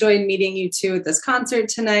 I enjoyed meeting you two at this concert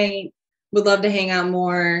tonight. Would love to hang out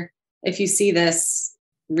more. If you see this,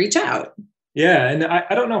 reach out. Yeah. And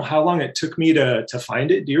I don't know how long it took me to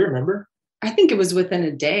find it. Do you remember? I think it was within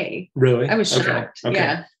a day. Really? I was shocked. Okay.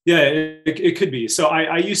 Yeah. Yeah, it could be. So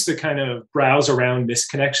I used to kind of browse around Missed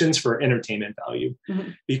Connections for entertainment value,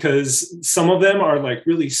 because some of them are like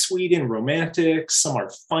really sweet and romantic. Some are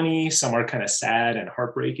funny. Some are kind of sad and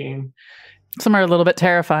heartbreaking. Some are a little bit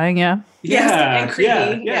terrifying. Yeah. Yes, and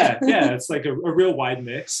creepy. Yeah. It's like a real wide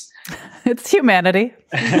mix. It's humanity.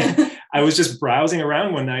 I was just browsing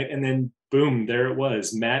around one night, and then boom, there it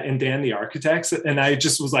was, Matt and Dan, the architects. And I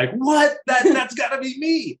just was like, what? That's got to be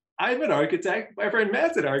me. I'm an architect. My friend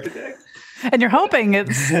Matt's an architect. And you're hoping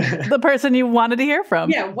it's the person you wanted to hear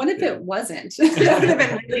from. Yeah. What if it wasn't? That would have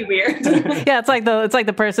been really weird. Yeah. It's like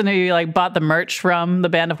the person who you bought the merch from, the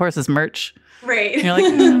Band of Horses merch. Right. And you're like,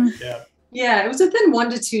 Yeah. It was within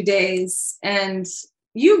 1 to 2 days. And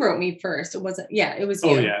you wrote me first. It wasn't. Yeah. It was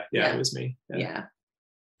you. Oh yeah. It was me.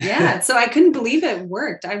 Yeah. So I couldn't believe it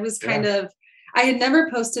worked. I was I had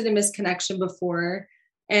never posted a Missed Connection before.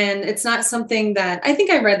 And it's not something that I think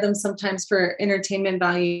I read them sometimes for entertainment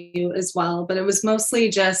value as well, but it was mostly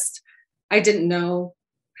just, I didn't know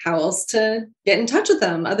how else to get in touch with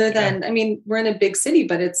them other than, I mean, we're in a big city,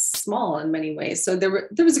 but it's small in many ways. So there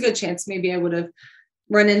was a good chance maybe I would have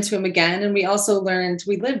run into him again. And we also learned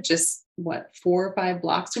we lived just 4 or 5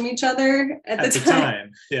 blocks from each other at the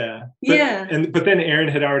time. Yeah. But But then Aaron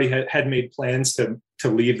had already had made plans to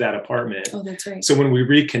leave that apartment. Oh, that's right. So when we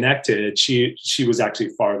reconnected, she was actually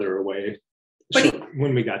farther away. But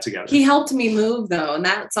when we got together, he helped me move though. And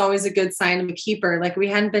that's always a good sign of a keeper. Like we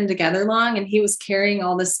hadn't been together long and he was carrying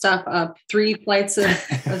all this stuff up 3 flights of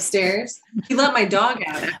stairs. He let my dog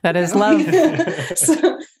out. That is love.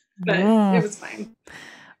 But it was fine.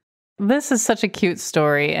 This is such a cute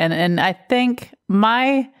story. And I think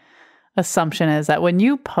my assumption is that when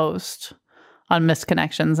you post on Missed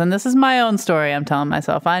Connections, and this is my own story, I'm telling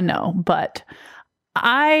myself, I know, but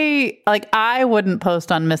I wouldn't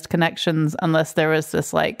post on Missed Connections unless there was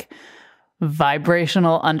this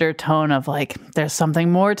vibrational undertone of like, there's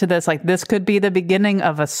something more to this. Like, this could be the beginning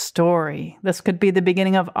of a story. This could be the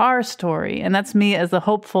beginning of our story. And that's me as the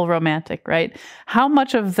hopeful romantic, right? How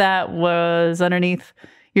much of that was underneath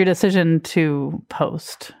your decision to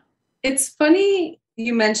post? It's funny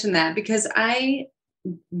you mentioned that, because I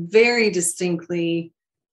very distinctly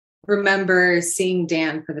remember seeing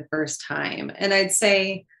Dan for the first time. And I'd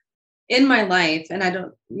say in my life, and I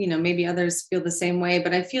don't, maybe others feel the same way,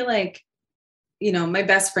 but I feel like, my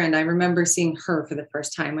best friend, I remember seeing her for the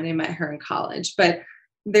first time when I met her in college. But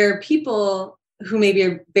there are people who maybe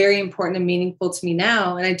are very important and meaningful to me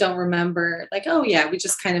now, and I don't remember, like, oh yeah, we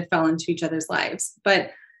just kind of fell into each other's lives. But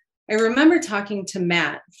I remember talking to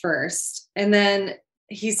Matt first, and then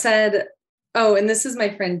he said, oh, and this is my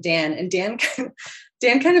friend Dan. And Dan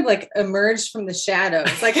kind of like emerged from the shadows.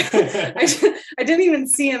 Like I didn't even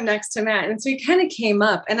see him next to Matt. And so he kind of came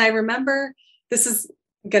up, and I remember, this is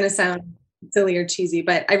going to sound silly or cheesy,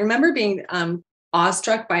 but I remember being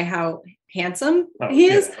awestruck by how handsome he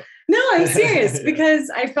is. No, I'm serious, because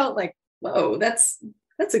I felt like, whoa, that's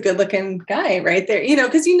a good looking guy right there,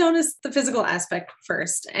 because you notice the physical aspect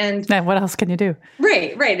first. And what else can you do?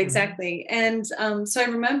 Right, exactly. And so I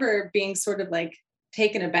remember being sort of like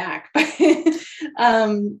taken aback. But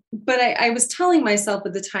I was telling myself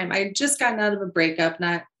at the time, I had just gotten out of a breakup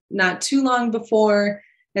not too long before.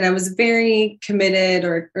 And I was very committed,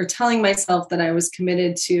 or telling myself that I was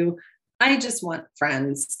committed to, I just want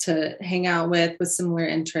friends to hang out with similar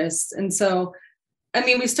interests. And so, I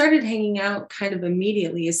mean, we started hanging out kind of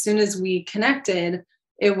immediately. As soon as we connected,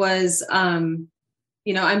 it was, I'm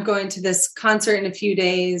going to this concert in a few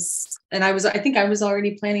days. And I think I was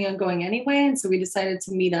already planning on going anyway. And so we decided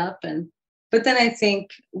to meet up. But then I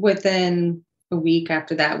think within a week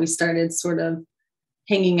after that, we started sort of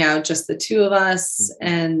hanging out, just the two of us.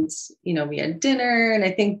 And, we had dinner. And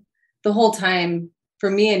I think the whole time, for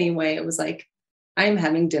me anyway, it was like, I'm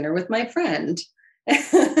having dinner with my friend.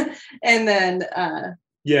 And then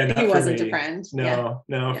he wasn't a friend. No.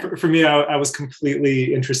 For me, I was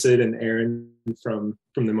completely interested in Erin from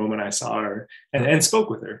the moment I saw her and spoke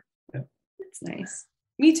with her. Yeah. That's nice.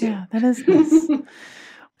 Me too. Yeah, that is nice.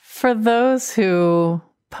 For those who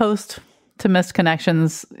post to missed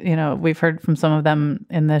connections, we've heard from some of them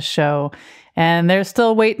in this show, and they're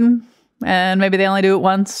still waiting, and maybe they only do it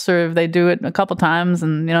once, or they do it a couple times,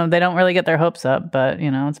 and they don't really get their hopes up, but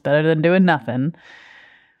it's better than doing nothing.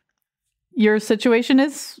 Your situation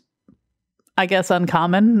is, I guess,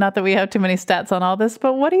 uncommon. Not that we have too many stats on all this,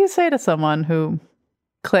 but what do you say to someone who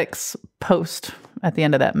clicks post at the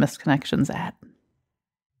end of that missed connections ad?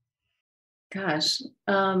 Gosh,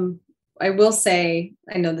 I will say,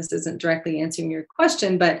 I know this isn't directly answering your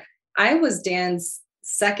question, but I was Dan's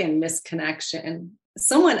second misconnection.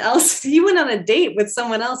 Someone else, he went on a date with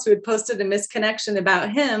someone else who had posted a misconnection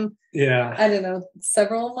about him. Yeah. I don't know,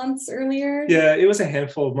 several months earlier. Yeah, it was a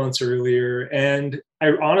handful of months earlier. And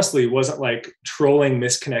I honestly wasn't like trolling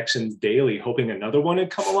misconnections daily, hoping another one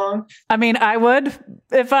had come along. I mean, I would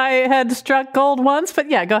if I had struck gold once, but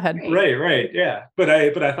yeah, go ahead. Right. Yeah. But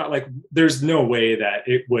I thought, like, there's no way that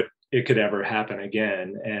it could ever happen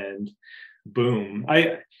again. And boom.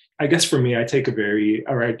 I guess for me, I try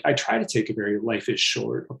to take a very life is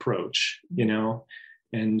short approach,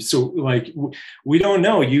 and so like, we don't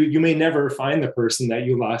know, you may never find the person that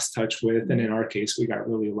you lost touch with. And in our case, we got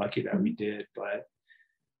really lucky that we did, but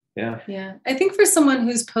yeah. Yeah. I think for someone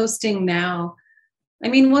who's posting now, I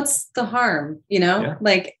mean, what's the harm,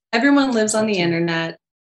 like everyone lives on the internet.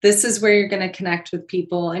 This is where you're going to connect with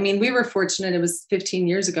people. I mean, we were fortunate. It was 15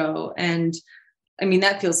 years ago. And I mean,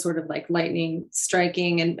 that feels sort of like lightning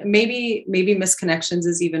striking, and maybe misconnections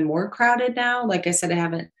is even more crowded now. Like I said, I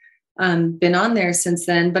haven't been on there since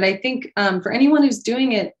then, but I think for anyone who's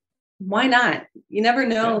doing it, why not? You never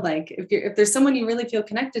know. Yeah. Like if there's someone you really feel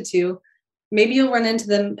connected to, maybe you'll run into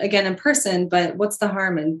them again in person, but what's the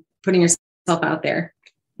harm in putting yourself out there?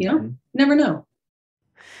 Never know.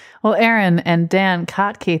 Well, Erin and Dan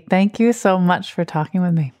Kotke, thank you so much for talking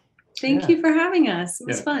with me. Thank you for having us. It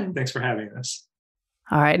was fun. Thanks for having us.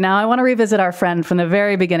 All right, now I want to revisit our friend from the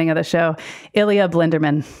very beginning of the show, Ilya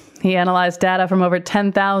Blinderman. He analyzed data from over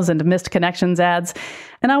 10,000 missed connections ads,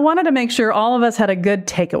 and I wanted to make sure all of us had a good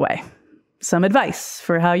takeaway. Some advice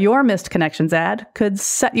for how your missed connections ad could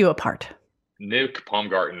set you apart. Nick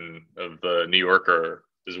Baumgarten of the New Yorker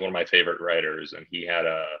is one of my favorite writers, and he had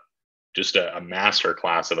a master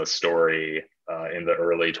class of a story in the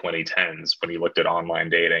early 2010s when he looked at online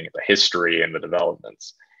dating, the history and the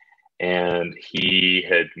developments. And he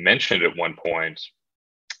had mentioned at one point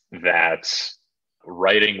that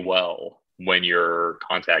writing well when you're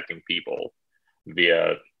contacting people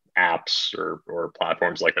via apps or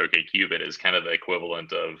platforms like OkCupid is kind of the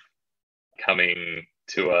equivalent of coming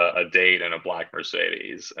to a date in a black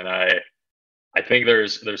Mercedes. And I think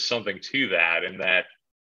there's something to that, in that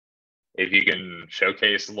if you can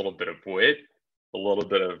showcase a little bit of wit, a little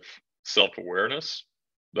bit of self-awareness,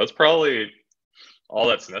 that's probably all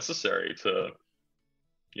that's necessary to,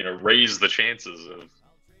 raise the chances of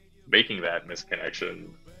making that misconnection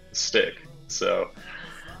stick. So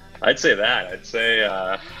I'd say there's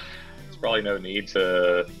probably no need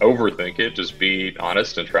to overthink it. Just be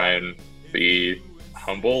honest and try and be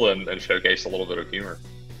humble and showcase a little bit of humor.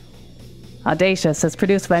 Audacious is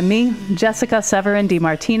produced by me, Jessica Severin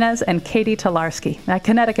DeMartinez, and Katie Tolarski at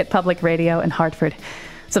Connecticut Public Radio in Hartford.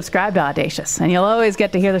 Subscribe to Audacious, and you'll always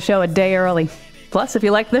get to hear the show a day early. Plus, if you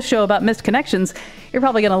like this show about missed connections, you're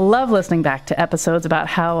probably going to love listening back to episodes about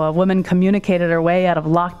how a woman communicated her way out of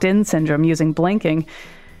locked-in syndrome using blinking,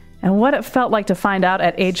 and what it felt like to find out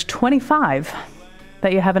at age 25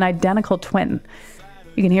 that you have an identical twin.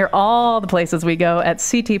 You can hear all the places we go at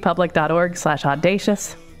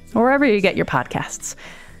ctpublic.org/audacious, or wherever you get your podcasts.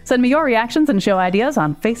 Send me your reactions and show ideas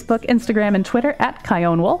on Facebook, Instagram, and Twitter at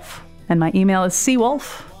Kyone Wolf, and my email is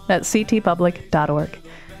cwolf@ctpublic.org.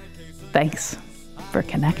 Thanks for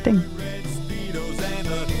connecting. Red Speedos and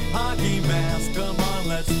a hockey mask. Come on,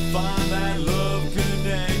 let's find that look.